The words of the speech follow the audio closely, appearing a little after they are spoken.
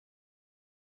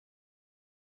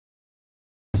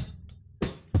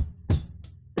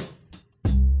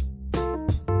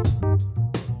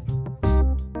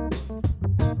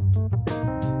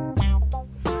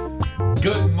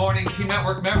Good morning, Team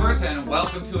Network members, and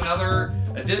welcome to another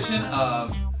edition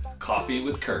of Coffee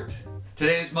with Curt.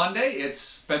 Today is Monday,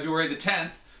 it's February the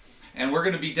 10th, and we're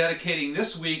going to be dedicating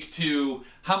this week to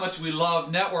how much we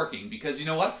love networking, because you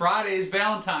know what? Friday is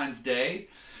Valentine's Day,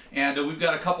 and we've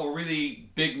got a couple really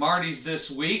big Martys this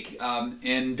week.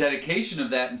 In dedication of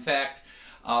that, in fact,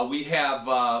 we have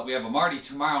a Marty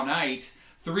tomorrow night,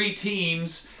 3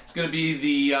 teams. It's going to be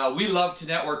the We Love to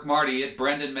Network Marty at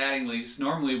Brendan Mattingly's.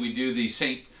 Normally we do the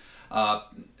St.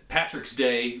 Patrick's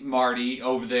Day Marty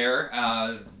over there.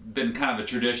 Been kind of a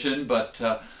tradition, but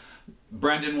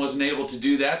Brendan wasn't able to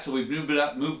do that, so we've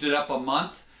moved it up a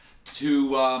month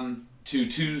to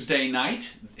Tuesday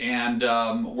night, and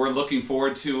we're looking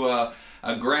forward to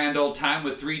a grand old time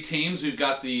with 3 teams. We've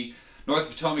got the North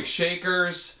Potomac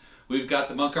Shakers, we've got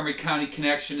the Montgomery County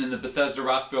Connection, and the Bethesda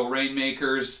Rockville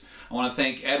Rainmakers. I want to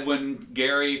thank Edwin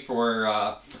Gary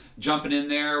for jumping in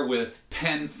there with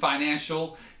Penn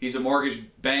Financial. He's a mortgage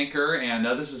banker, and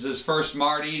this is his first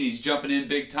Marty, and he's jumping in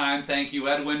big time. Thank you,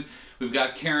 Edwin. We've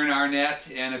got Karen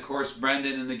Arnett and, of course,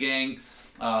 Brendan and the gang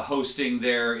hosting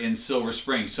there in Silver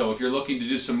Spring. So if you're looking to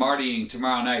do some Martying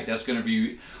tomorrow night, that's going to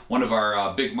be one of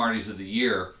our big Martys of the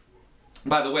year.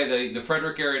 By the way, the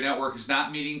Frederick Area Network is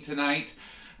not meeting tonight.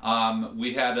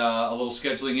 We had a little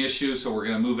scheduling issue, so we're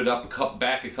going to move it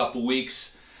back a couple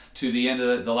weeks to the end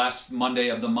of the last Monday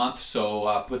of the month,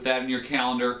 so put that in your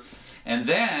calendar. And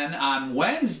then on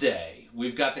Wednesday,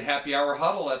 we've got the Happy Hour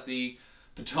Huddle at the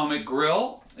Potomac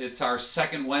Grill. It's our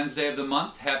second Wednesday of the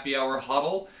month, Happy Hour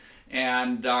Huddle,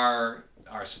 and our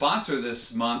sponsor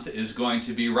this month is going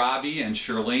to be Robbie and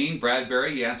Shirlene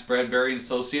Bradbury, Yance Bradbury and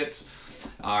Associates,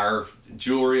 our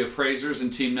jewelry appraisers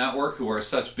and Team Network, who are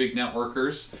such big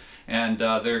networkers, and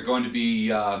they're going to be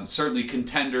certainly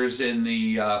contenders in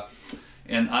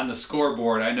on the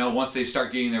scoreboard. I know once they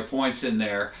start getting their points in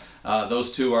there,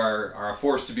 those two are a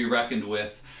force to be reckoned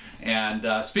with.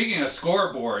 And speaking of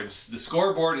scoreboards, the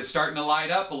scoreboard is starting to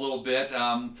light up a little bit.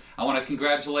 I want to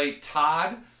congratulate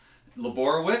Todd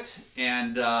Laborowit,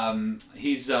 and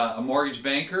he's a mortgage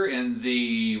banker in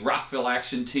the Rockville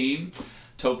Action Team,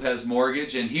 Topaz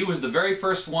Mortgage, and he was the very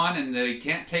first one, and they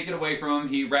can't take it away from him.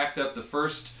 He racked up the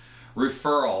first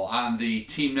referral on the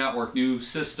Team Network new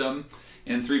system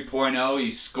in 3.0.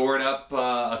 He scored up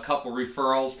a couple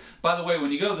referrals. By the way,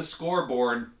 when you go to the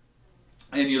scoreboard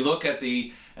and you look at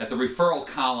the referral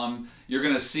column, you're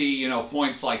going to see,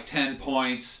 points like 10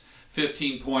 points,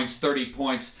 15 points, 30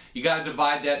 points. You got to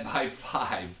divide that by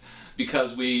 5,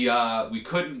 because we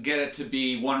couldn't get it to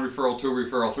be 1 referral, 2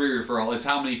 referral, 3 referral. It's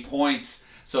how many points.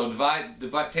 So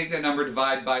take that number,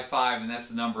 divide by 5, and that's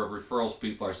the number of referrals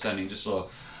people are sending. Just a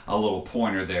little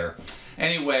pointer there.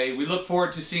 Anyway, we look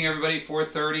forward to seeing everybody at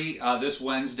 4:30 this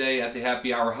Wednesday at the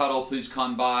Happy Hour Huddle. Please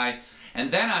come by.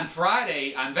 And then on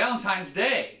Friday, on Valentine's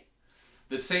Day,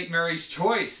 the St. Mary's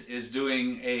Choice is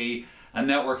doing a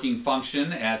networking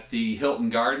function at the Hilton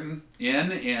Garden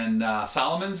Inn in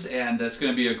Solomons, and it's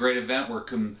going to be a great event. We're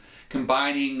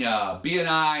combining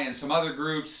BNI and some other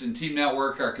groups, and Team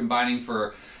Network are combining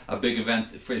for a big event.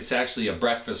 It's actually a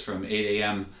breakfast from 8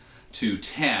 a.m. to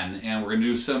 10, and we're going to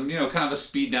do some, kind of a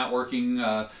speed networking,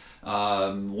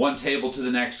 one table to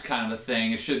the next kind of a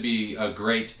thing. It should be a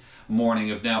great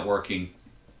morning of networking.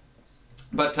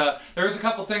 But there's a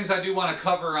couple things I do want to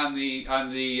cover on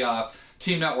the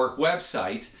Team Network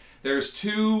website. There's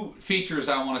 2 features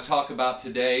I want to talk about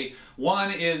today.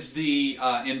 One is the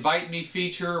Invite Me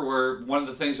feature, where one of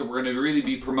the things that we're going to really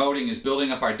be promoting is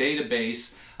building up our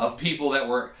database of people that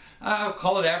we're,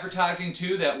 call it advertising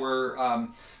too, that we're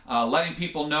letting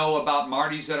people know about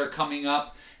Martys that are coming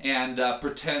up, and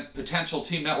potential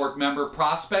Team Network member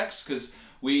prospects, because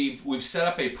we've set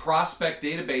up a prospect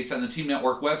database on the Team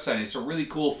Network website. It's a really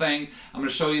cool thing. I'm going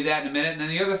to show you that in a minute. And then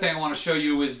the other thing I want to show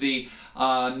you is the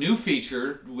new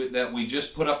feature that we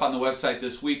just put up on the website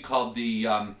this week, called the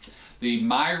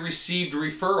My Received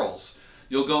Referrals.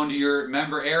 You'll go into your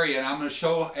member area, and I'm going to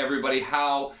show everybody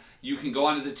how you can go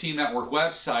onto the Team Network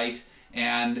website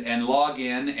and log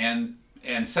in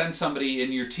and send somebody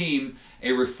in your team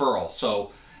a referral.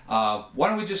 So why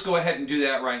don't we just go ahead and do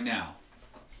that right now.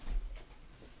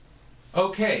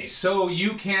 Okay, so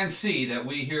you can see that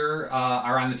we here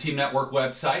are on the Team Network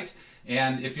website,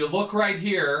 and if you look right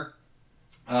here,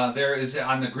 there is,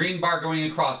 on the green bar going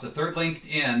across, the third link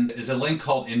in is a link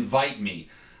called Invite Me.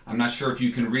 I'm not sure if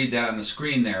you can read that on the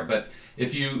screen there, but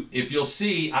if you'll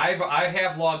see, I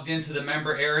have logged into the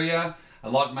member area. I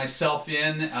logged myself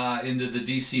into the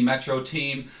DC Metro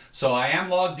team, so I am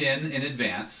logged in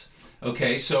advance.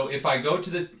 Okay, so if I go to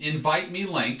the Invite Me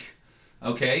link,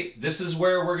 okay, this is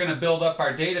where we're going to build up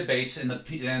our database,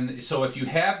 and so if you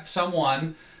have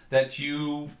someone that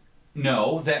you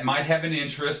know that might have an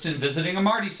interest in visiting a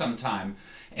Marty sometime,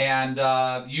 and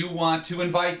you want to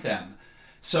invite them.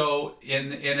 So,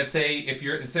 if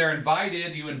they're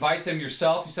invited, you invite them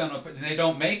yourself. You send them, and they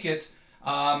don't make it.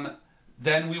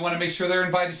 Then we want to make sure they're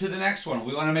invited to the next one.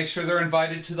 We want to make sure they're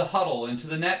invited to the huddle and to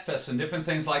the NetFest and different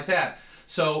things like that.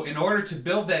 So, in order to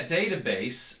build that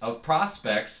database of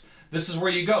prospects, this is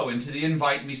where you go into the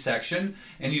Invite Me section,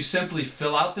 and you simply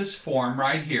fill out this form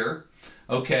right here.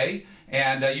 Okay,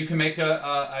 and you can make their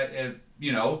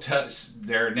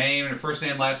name, their first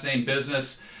name, last name,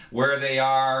 business, where they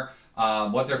are,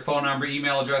 what their phone number,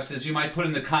 email address is. You might put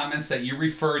in the comments that you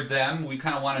referred them. We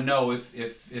kind of want to know if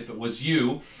it was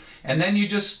you. And then you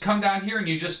just come down here and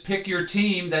you just pick your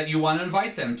team that you want to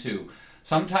invite them to.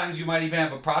 Sometimes you might even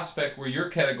have a prospect where your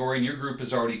category and your group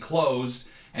is already closed,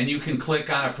 and you can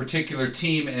click on a particular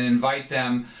team and invite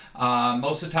them.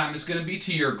 Most of the time it's going to be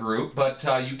to your group, but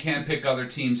you can pick other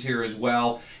teams here as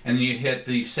well. And then you hit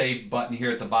the Save button here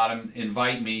at the bottom,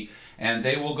 Invite Me, and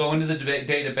they will go into the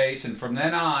database. And from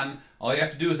then on, all you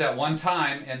have to do is that one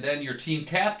time, and then your team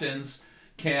captains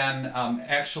can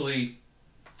actually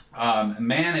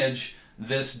manage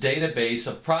this database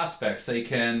of prospects. They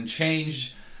can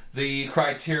change the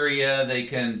criteria, they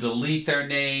can delete their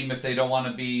name if they don't want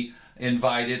to be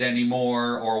invited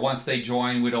anymore, or once they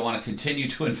join, we don't want to continue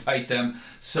to invite them.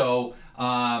 So,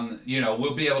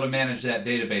 we'll be able to manage that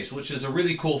database, which is a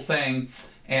really cool thing.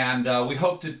 And we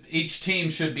hope that each team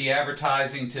should be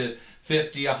advertising to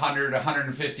 50, 100,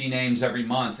 150 names every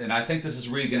month. And I think this is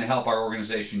really going to help our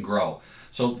organization grow.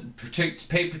 So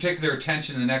pay particular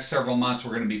attention in the next several months.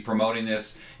 We're going to be promoting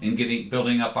this and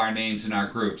building up our names in our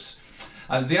groups.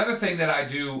 The other thing that I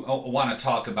do want to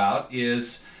talk about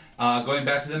is going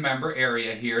back to the member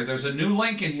area here. There's a new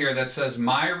link in here that says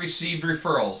My Received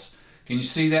Referrals. Can you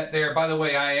see that there? By the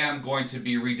way, I am going to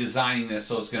be redesigning this,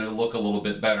 so it's going to look a little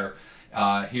bit better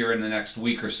here in the next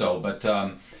week or so. But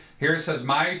here it says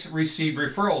My Received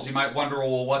Referrals. You might wonder,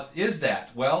 well, what is that?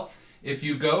 Well, if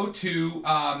you go to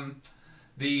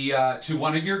to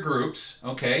one of your groups,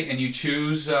 okay, and you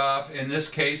choose, in this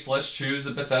case, let's choose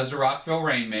the Bethesda Rockville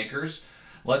Rainmakers.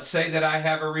 Let's say that I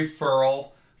have a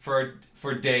referral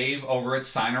for Dave over at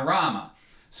Signorama.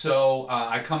 So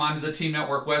I come onto the Team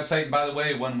Network website, and by the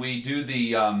way, when we do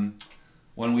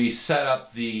when we set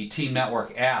up the Team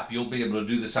Network app, you'll be able to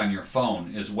do this on your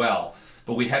phone as well.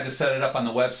 But we had to set it up on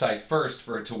the website first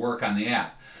for it to work on the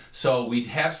app. So we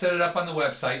have set it up on the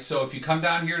website. So if you come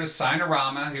down here to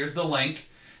Signorama, here's the link,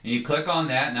 and you click on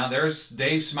that. Now there's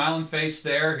Dave's smiling face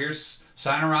there. Here's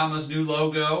Signorama's new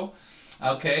logo.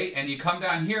 Okay, and you come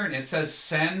down here and it says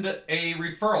Send a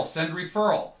Referral, Send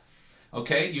Referral.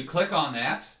 Okay, you click on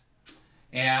that,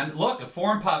 and look, a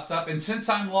form pops up, and since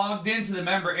I'm logged into the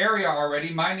member area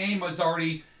already, my name was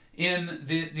already in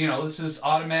the, this is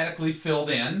automatically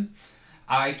filled in.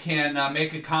 I can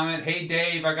make a comment, hey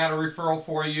Dave, I got a referral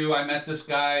for you. I met this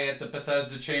guy at the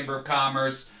Bethesda Chamber of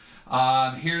Commerce.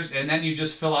 And then you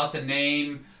just fill out the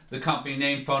name, the company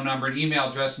name, phone number, and email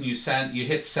address, and you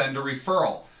hit Send a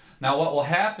Referral. Now what will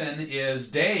happen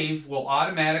is Dave will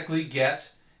automatically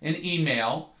get an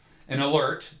email, an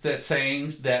alert that's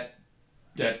saying that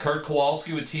Curt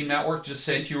Kowalski with Team Network just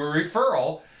sent you a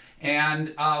referral.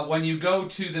 And when you go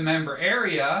to the member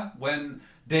area, when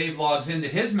Dave logs into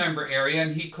his member area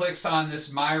and he clicks on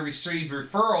this My Received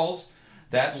Referrals,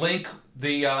 that link,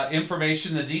 the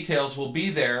information, the details will be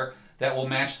there that will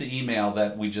match the email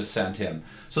that we just sent him.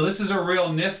 So this is a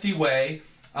real nifty way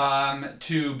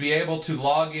to be able to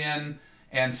log in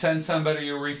and send somebody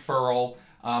a referral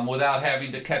without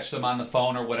having to catch them on the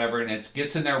phone or whatever, and it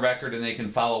gets in their record and they can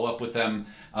follow up with them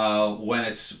when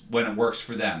it works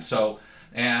for them. So,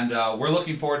 and we're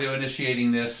looking forward to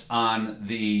initiating this on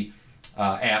the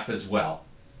app as well.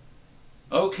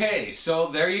 Okay,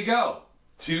 so there you go.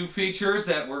 Two features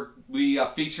that we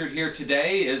featured here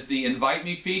today is the Invite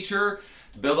Me feature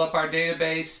to build up our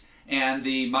database, and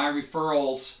the My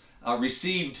Referrals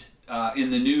received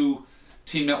in the new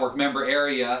Team Network member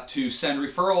area to send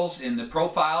referrals in the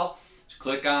profile. Just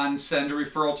click on Send a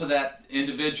Referral to that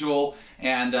individual,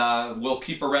 and we'll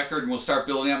keep a record and we'll start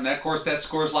building up. And of course, that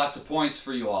scores lots of points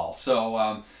for you all.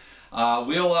 So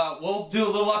we'll do a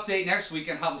little update next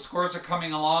week on how the scores are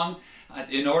coming along.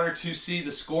 In order to see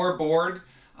the scoreboard,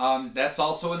 that's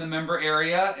also in the member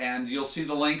area, and you'll see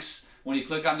the links. When you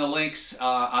click on the links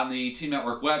on the Team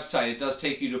Network website, it does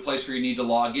take you to a place where you need to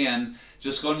log in.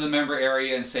 Just go to the member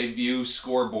area and say View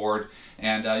Scoreboard,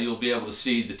 and you'll be able to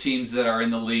see the teams that are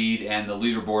in the lead and the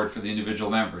leaderboard for the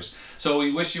individual members. So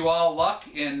we wish you all luck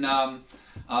in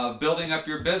building up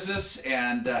your business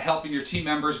and helping your team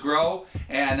members grow.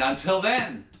 And until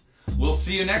then, We'll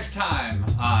see you next time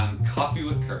on Coffee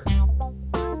with Curt.